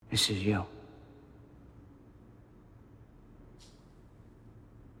This is you.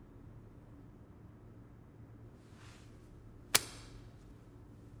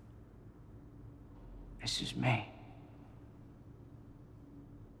 This is me.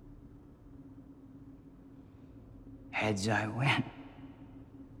 Heads, I win.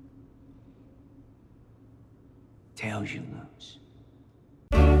 Tails, you lose.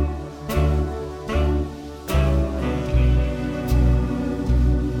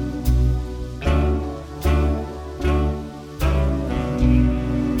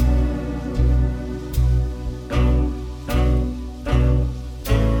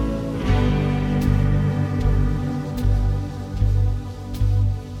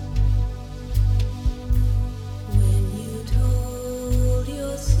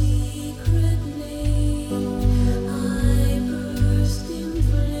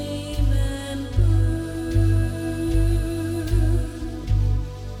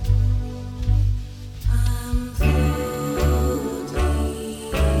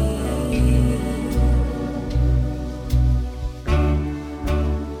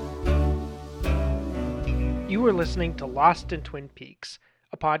 You are listening to Lost in Twin Peaks,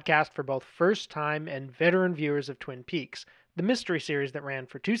 a podcast for both first-time and veteran viewers of Twin Peaks, the mystery series that ran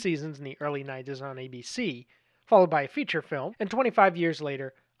for 2 seasons in the early 90s on ABC, followed by a feature film, and 25 years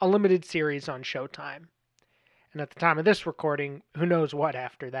later, a limited series on Showtime. And at the time of this recording, who knows what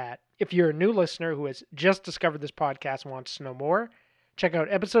after that. If you're a new listener who has just discovered this podcast and wants to know more, check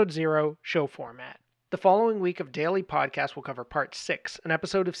out Episode 0, Show Format. The following week of daily podcast will cover Part 6, an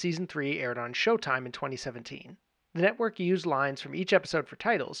episode of Season 3 aired on Showtime in 2017. The network used lines from each episode for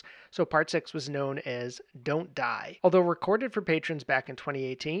titles, so Part 6 was known as Don't Die. Although recorded for patrons back in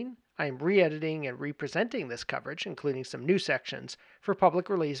 2018, I am re-editing and re-presenting this coverage, including some new sections, for public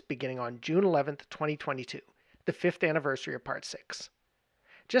release beginning on June 11th, 2022, the 5th anniversary of Part 6.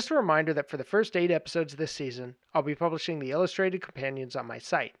 Just a reminder that for the first 8 episodes of this season, I'll be publishing the illustrated companions on my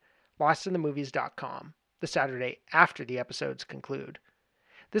site, lostinthemovies.com, the Saturday after the episodes conclude.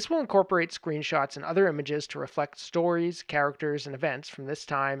 This will incorporate screenshots and other images to reflect stories, characters, and events from this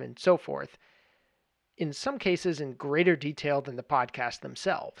time and so forth, in some cases in greater detail than the podcast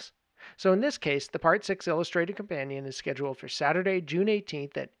themselves. So in this case, the Part 6 illustrated companion is scheduled for Saturday, June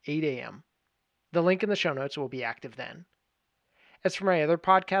 18th at 8 a.m. The link in the show notes will be active then. As for my other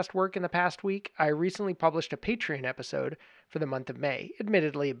podcast work in the past week, I recently published a Patreon episode for the month of May,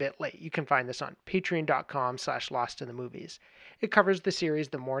 admittedly a bit late. You can find this on patreon.com/lostinthemovies. It covers the series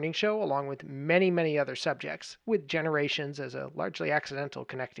The Morning Show, along with many, many other subjects, with generations as a largely accidental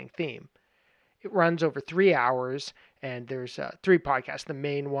connecting theme. It runs over 3 hours, and there's 3 podcasts. The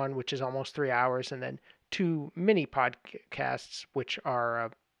main one, which is almost 3 hours, and then 2 mini podcasts, which are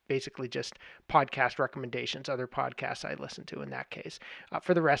basically just podcast recommendations, other podcasts I listen to in that case.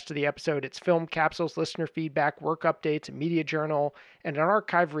 For the rest of the episode, it's film capsules, listener feedback, work updates, a media journal, and an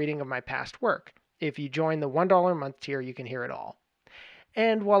archive reading of my past work. If you join the $1 a month tier, you can hear it all.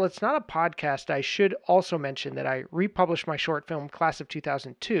 And while it's not a podcast, I should also mention that I republished my short film Class of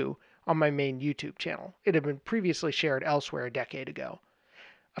 2002 on my main YouTube channel. It had been previously shared elsewhere a decade ago.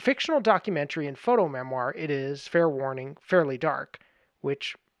 A fictional documentary and photo memoir, it is, fair warning, fairly dark,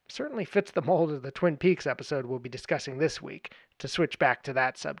 which certainly fits the mold of the Twin Peaks episode we'll be discussing this week, to switch back to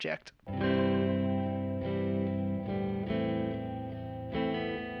that subject.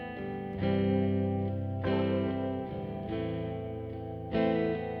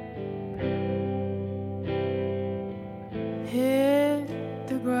 Hit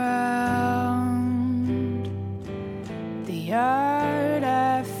the ground. The yard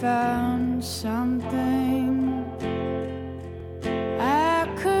I found something I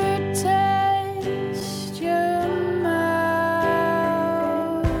could taste your mouth.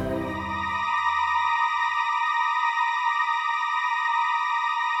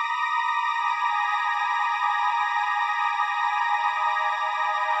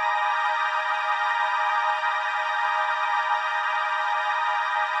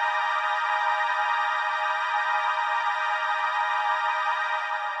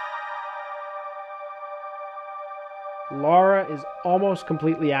 Laura is almost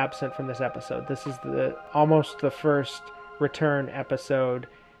completely absent from this episode. This is almost the first return episode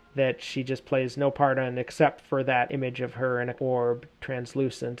that she just plays no part in, except for that image of her in an orb,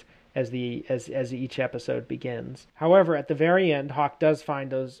 translucent, as each episode begins. However, at the very end, Hawk does find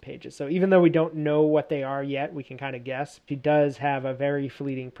those pages. So even though we don't know what they are yet, we can kind of guess. She does have a very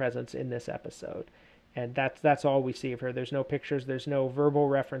fleeting presence in this episode. And that's all we see of her. There's no pictures, there's no verbal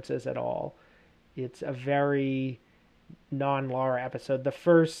references at all. It's a very non-Laura episode. The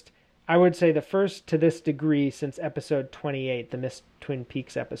first I would say the first to this degree since episode 28, the Miss Twin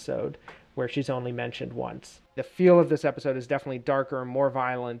Peaks episode, where she's only mentioned once. The feel of this episode is definitely darker and more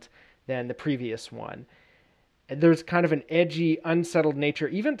violent than the previous one. There's kind of an edgy, unsettled nature,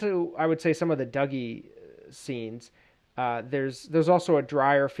 even to, I would say, some of the Dougie scenes. There's also a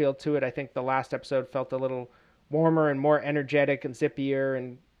drier feel to it. I think the last episode felt a little warmer and more energetic and zippier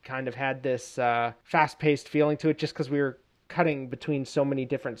and kind of had this fast-paced feeling to it just because we were cutting between so many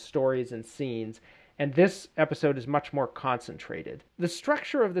different stories and scenes. And this episode is much more concentrated. The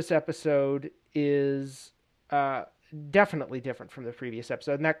structure of this episode is definitely different from the previous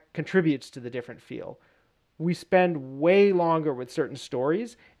episode, and that contributes to the different feel. We spend way longer with certain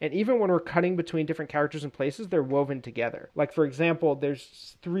stories, and even when we're cutting between different characters and places, they're woven together. Like, for example,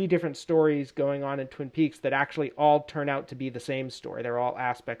 there's 3 different stories going on in Twin Peaks that actually all turn out to be the same story. They're all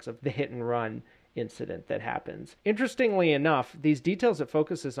aspects of the hit and run incident that happens. Interestingly enough, these details it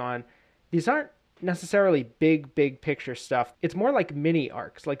focuses on, these aren't necessarily big picture stuff. It's more like mini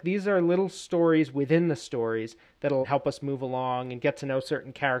arcs. Like, these are little stories within the stories that'll help us move along and get to know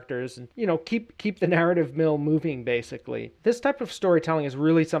certain characters and, keep the narrative mill moving, basically. This type of storytelling is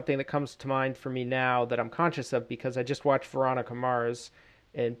really something that comes to mind for me now that I'm conscious of because I just watched Veronica Mars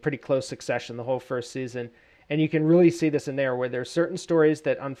in pretty close succession, the whole first season. And you can really see this in there where there's certain stories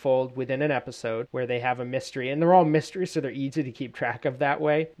that unfold within an episode where they have a mystery. And they're all mysteries, so they're easy to keep track of that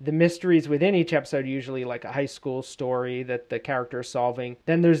way. The mysteries within each episode usually like a high school story that the character is solving.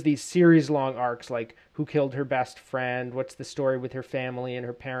 Then there's these series-long arcs like who killed her best friend, what's the story with her family and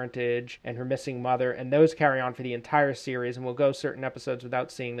her parentage and her missing mother. And those carry on for the entire series, and we'll go certain episodes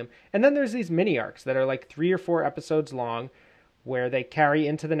without seeing them. And then there's these mini arcs that are like 3 or 4 episodes long, where they carry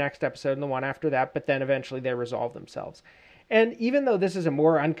into the next episode and the one after that, but then eventually they resolve themselves. And even though this is a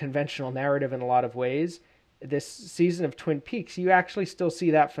more unconventional narrative in a lot of ways, this season of Twin Peaks, you actually still see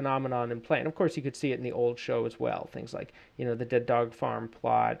that phenomenon in play. And of course, you could see it in the old show as well. Things like, the Dead Dog Farm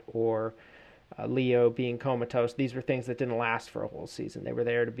plot or Leo being comatose. These were things that didn't last for a whole season. They were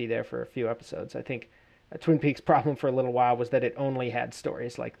there to be there for a few episodes. I think Twin Peaks' problem for a little while was that it only had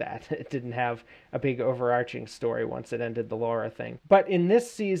stories like that. It didn't have a big overarching story once it ended the Laura thing. But in this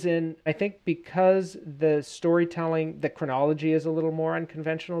season, I think because the storytelling, the chronology is a little more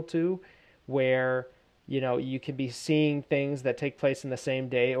unconventional too, where, you can be seeing things that take place in the same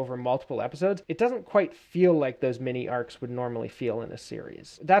day over multiple episodes. It doesn't quite feel like those mini arcs would normally feel in a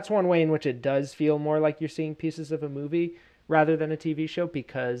series. That's one way in which it does feel more like you're seeing pieces of a movie rather than a TV show,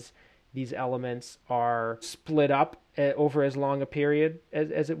 because these elements are split up over as long a period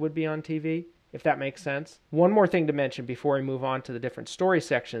as it would be on TV, if that makes sense. One more thing to mention before we move on to the different story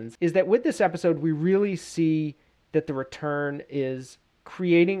sections is that with this episode, we really see that The Return is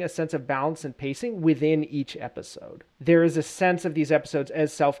creating a sense of balance and pacing within each episode. There is a sense of these episodes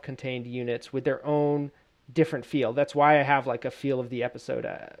as self-contained units with their own different feel. That's why I have like a feel of the episode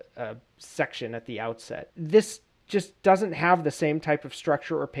section at the outset. This just doesn't have the same type of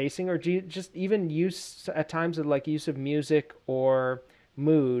structure or pacing or just even use at times of like use of music or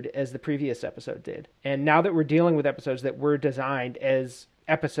mood as the previous episode did. And now that we're dealing with episodes that were designed as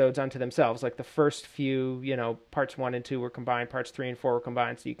episodes unto themselves, like the first few, parts 1 and 2 were combined, parts 3 and 4 were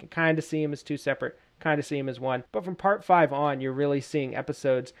combined, so you can kind of see them as 2 separate, kind of see them as one. But from part 5 on, you're really seeing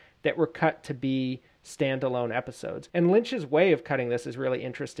episodes that were cut to be standalone episodes. And Lynch's way of cutting this is really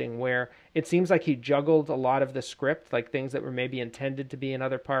interesting, where it seems like he juggled a lot of the script, like things that were maybe intended to be in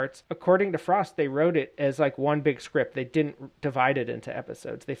other parts. According to Frost, they wrote it as like one big script. They didn't divide it into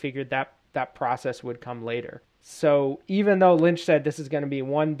episodes. They figured that process would come later. So even though Lynch said this is going to be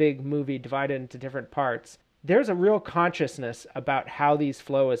one big movie divided into different parts, there's a real consciousness about how these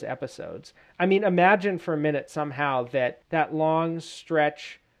flow as episodes. I mean, imagine for a minute somehow that long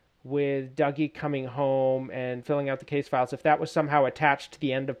stretch with Dougie coming home and filling out the case files, if that was somehow attached to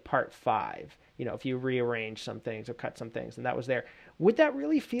the end of part 5, if you rearrange some things or cut some things and that was there, would that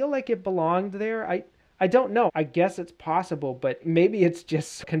really feel like it belonged there? I don't know. I guess it's possible, but maybe it's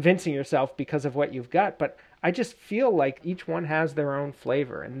just convincing yourself because of what you've got. But I just feel like each one has their own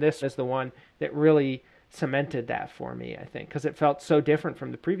flavor, and this is the one that really cemented that for me, I think, because it felt so different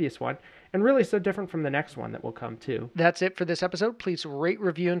from the previous one and really so different from the next one that will come too. That's it for this episode. Please rate,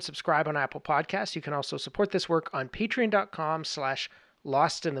 review, and subscribe on Apple Podcasts. You can also support this work on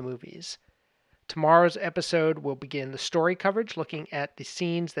patreon.com/lostinthemovies. Tomorrow's episode will begin the story coverage, looking at the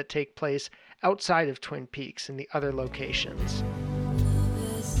scenes that take place outside of Twin Peaks and the other locations.